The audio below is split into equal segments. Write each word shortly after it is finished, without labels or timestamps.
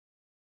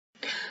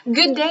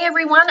Good day,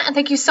 everyone, and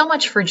thank you so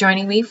much for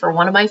joining me for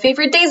one of my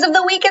favorite days of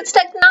the week. It's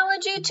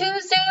Technology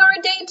Tuesday,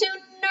 our day to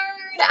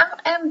nerd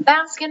out and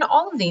bask in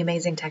all of the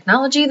amazing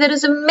technology that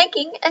is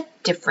making a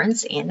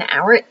difference in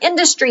our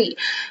industry.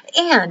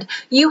 And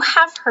you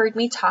have heard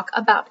me talk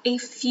about a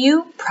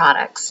few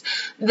products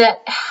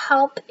that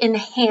help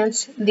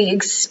enhance the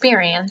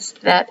experience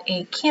that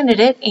a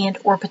candidate and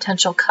or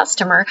potential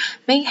customer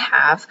may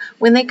have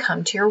when they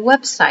come to your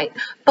website.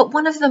 But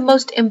one of the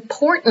most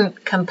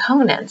important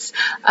components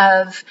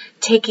of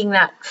taking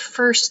that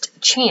first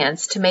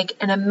chance to make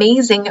an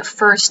amazing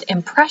first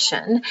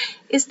impression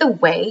is the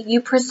way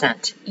you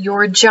present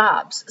your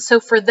jobs.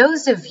 So for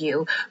those of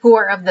you who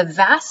are of the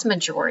vast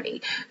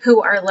majority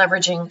who are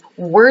leveraging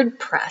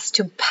WordPress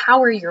to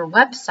power your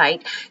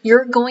website,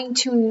 you're going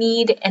to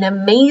need an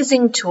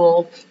amazing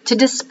tool to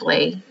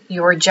display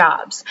your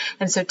jobs.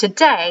 And so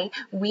today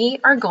we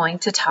are going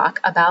to talk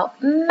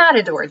about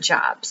Matador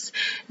Jobs.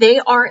 They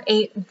are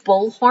a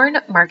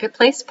Bullhorn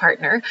marketplace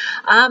partner,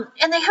 and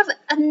they have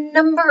a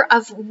number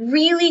of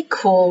really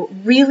cool,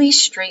 really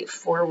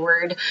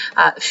straightforward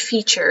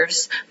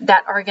features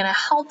that are going to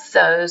help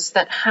those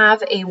that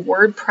have a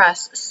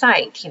WordPress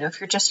site. If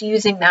you're just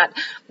using that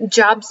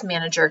jobs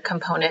manager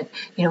component,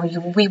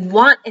 we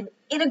want an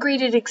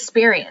integrated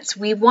experience.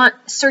 We want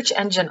search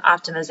engine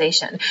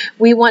optimization.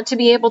 We want to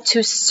be able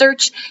to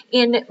search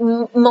in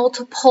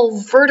multiple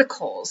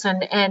verticals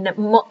and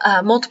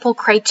multiple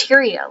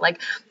criteria like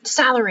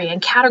salary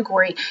and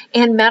category,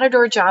 and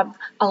Matador Job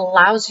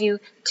allows you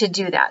to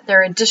do that.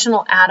 There are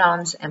additional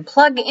add-ons and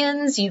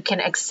plugins. You can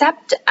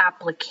accept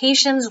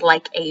applications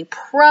like a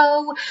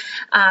pro.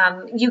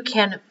 You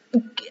can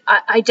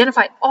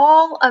identify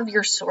all of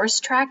your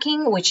source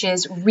tracking, which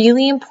is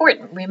really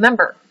important.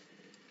 Remember,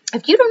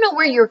 if you don't know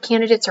where your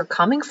candidates are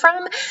coming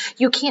from,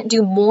 you can't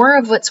do more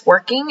of what's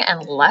working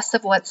and less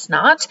of what's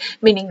not,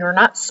 meaning you're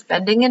not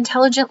spending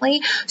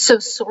intelligently. So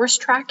source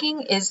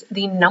tracking is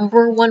the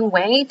 #1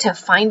 way to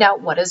find out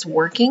what is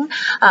working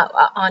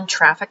on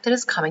traffic that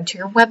is coming to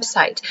your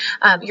website.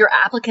 Your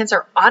applicants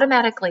are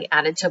automatically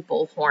added to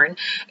Bullhorn,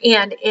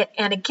 and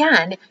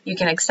again, you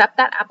can accept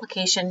that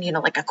application,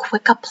 like a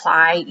quick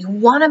apply.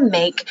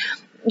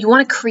 You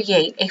want to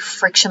create a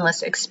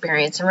frictionless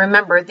experience. And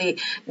remember,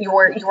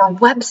 your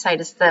website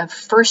is the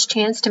first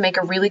chance to make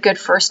a really good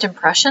first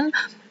impression.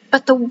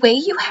 But the way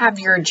you have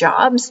your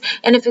jobs,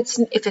 and if it's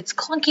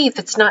clunky, if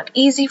it's not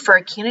easy for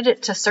a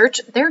candidate to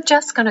search, they're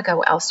just going to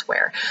go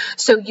elsewhere.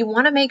 So you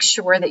want to make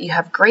sure that you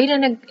have great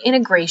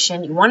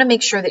integration. You want to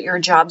make sure that your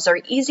jobs are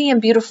easy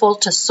and beautiful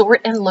to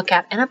sort and look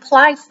at and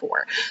apply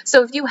for.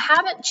 So if you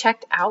haven't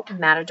checked out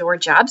Matador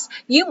Jobs,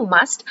 you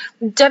must.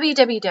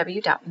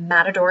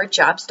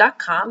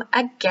 www.matadorjobs.com.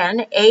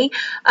 Again, a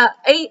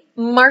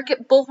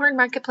Bullhorn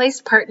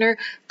marketplace partner.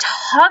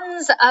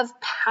 Tons of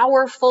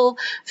powerful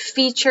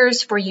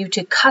features for you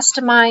to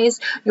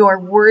customize your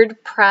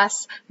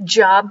WordPress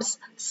jobs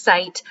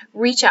site.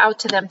 Reach out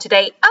to them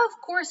today,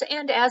 of course,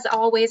 and as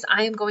always,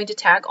 I am going to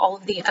tag all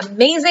of the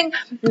amazing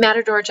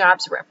Matador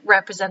Jobs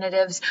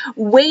representatives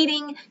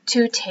waiting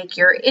to take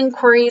your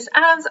inquiries.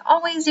 As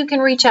always, you can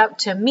reach out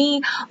to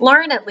me,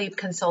 Lauren at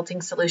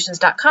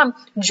leapconsultingsolutions.com.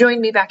 Join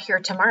me back here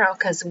tomorrow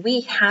because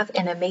we have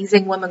an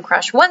amazing Women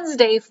Crush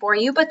Wednesday for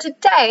you. But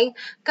today,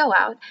 go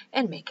out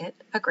and make it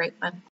a great one.